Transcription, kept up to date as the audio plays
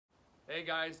Hey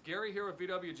guys, Gary here with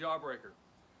VW Jawbreaker.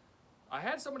 I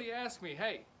had somebody ask me,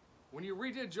 hey, when you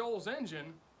redid Joel's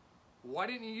engine, why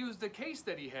didn't you use the case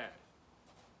that he had?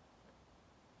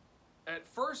 At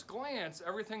first glance,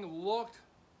 everything looked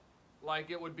like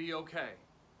it would be okay.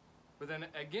 But then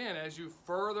again, as you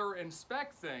further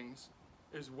inspect things,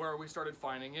 is where we started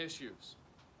finding issues.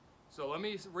 So let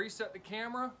me reset the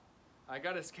camera. I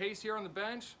got his case here on the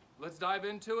bench. Let's dive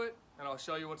into it and I'll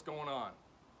show you what's going on.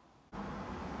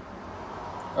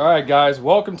 All right guys,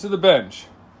 welcome to the bench.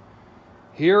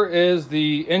 Here is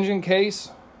the engine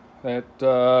case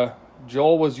that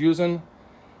Joel was using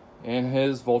in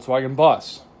his Volkswagen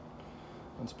bus.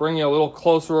 Let's bring you a little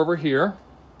closer over here.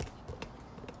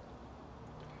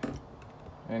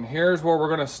 And here's where we're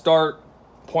going to start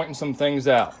pointing some things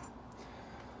out.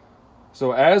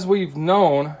 So as we've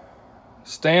known,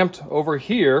 stamped over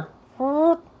here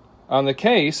on the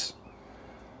case,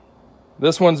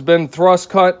 this one's been thrust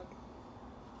cut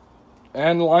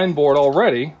and line bored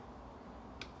already.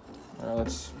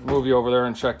 Let's move you over there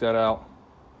and check that out.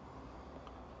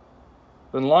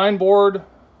 Then line bored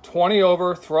 20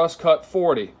 over, thrust cut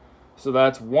 40. So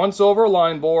that's once over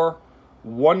line bore,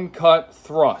 one cut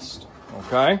thrust.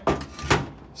 Okay?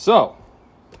 So,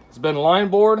 it's been line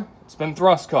bored, it's been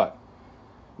thrust cut.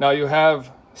 Now you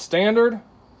have standard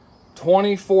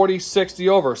 20, 40, 60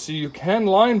 over. So you can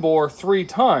line bore 3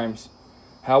 times.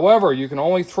 However, you can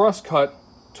only thrust cut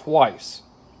twice.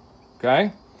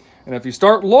 Okay? And if you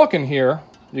start looking here,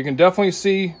 you can definitely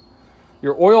see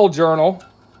your oil journal,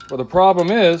 but the problem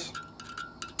is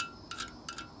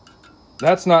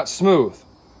that's not smooth.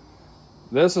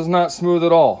 This is not smooth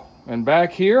at all. And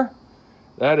back here,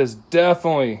 that is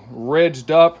definitely ridged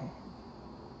up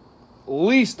at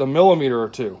least a millimeter or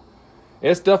 2.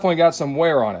 It's definitely got some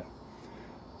wear on it.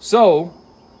 So,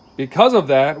 because of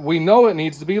that, we know it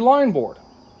needs to be line bored.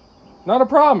 Not a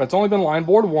problem. It's only been line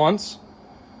bored once.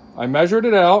 I measured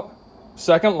it out.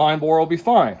 Second line bore will be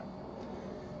fine.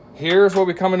 Here's where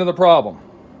we come into the problem.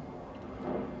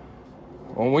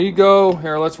 When we go,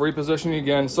 here, let's reposition you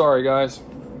again. Sorry, guys.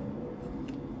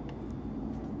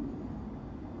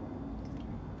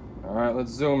 All right,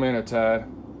 let's zoom in a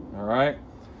tad. All right.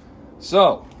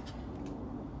 So,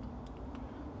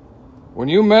 when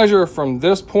you measure from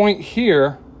this point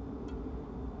here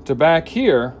to back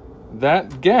here,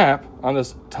 that gap on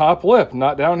this top lip,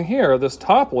 not down here, this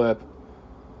top lip,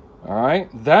 all right,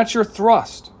 that's your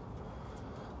thrust.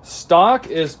 Stock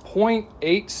is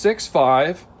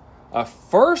 0.865. A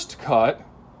first cut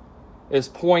is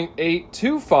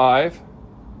 0.825.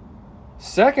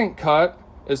 Second cut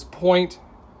is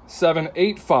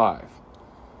 0.785.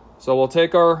 So we'll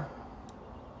take our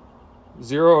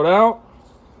zeroed out.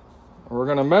 We're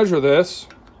going to measure this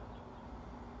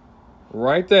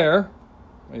right there.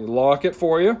 Let me lock it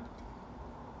for you.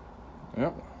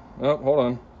 Yep. Oh, hold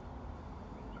on.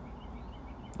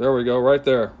 There we go, right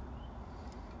there.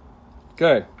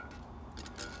 Okay.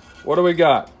 What do we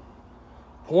got?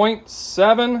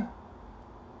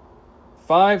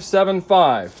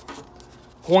 0.7575.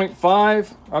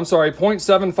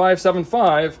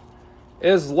 0.7575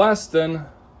 is less than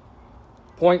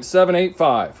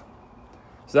 0.785.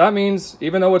 So that means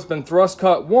even though it's been thrust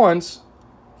cut once,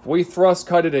 if we thrust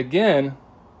cut it again,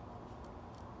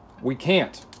 we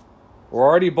can't. We're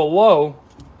already below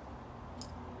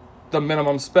the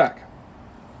minimum spec.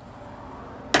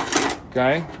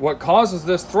 Okay, what causes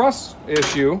this thrust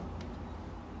issue,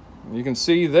 you can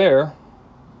see there,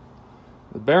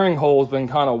 the bearing hole has been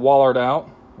kind of wallered out.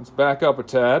 Let's back up a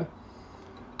tad.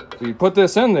 So you put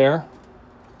this in there,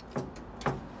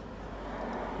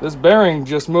 this bearing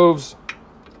just moves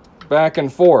back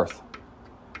and forth.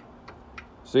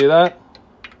 See that?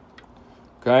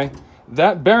 Okay,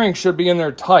 that bearing should be in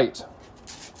there tight.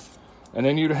 And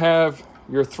then you'd have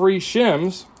your 3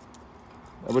 shims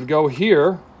that would go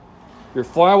here. Your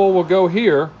flywheel will go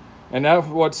here, and that's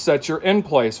what sets your in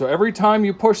place. So every time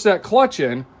you push that clutch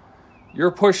in,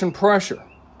 you're pushing pressure,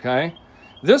 okay?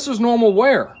 This is normal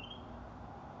wear.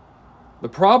 The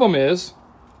problem is,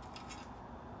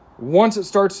 once it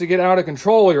starts to get out of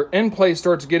control, your in place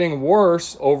starts getting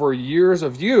worse over years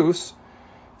of use.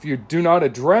 If you do not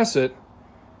address it,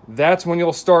 that's when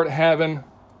you'll start having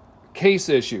case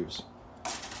issues.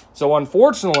 So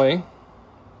unfortunately,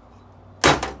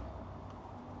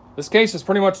 this case is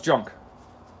pretty much junk.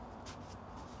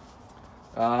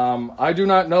 I do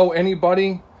not know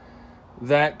anybody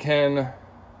that can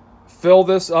fill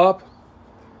this up,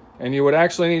 and you would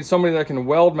actually need somebody that can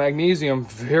weld magnesium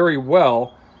very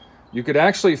well. You could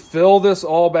actually fill this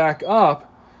all back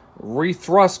up,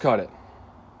 re-thrust cut it.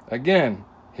 Again,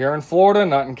 here in Florida,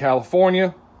 not in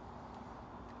California.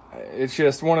 it's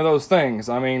just one of those things.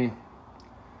 I mean,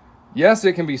 yes,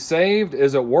 it can be saved.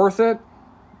 Is it worth it?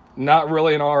 Not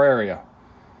really in our area.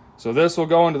 So this will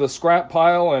go into the scrap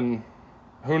pile, and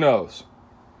who knows.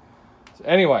 So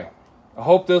anyway, I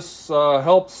hope this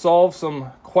helped solve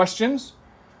some questions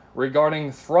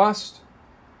regarding thrust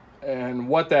and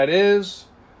what that is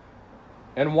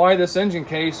and why this engine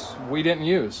case we didn't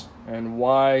use and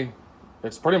why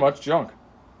it's pretty much junk.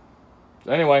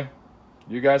 So anyway,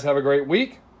 you guys have a great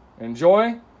week.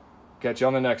 Enjoy. Catch you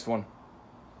on the next one.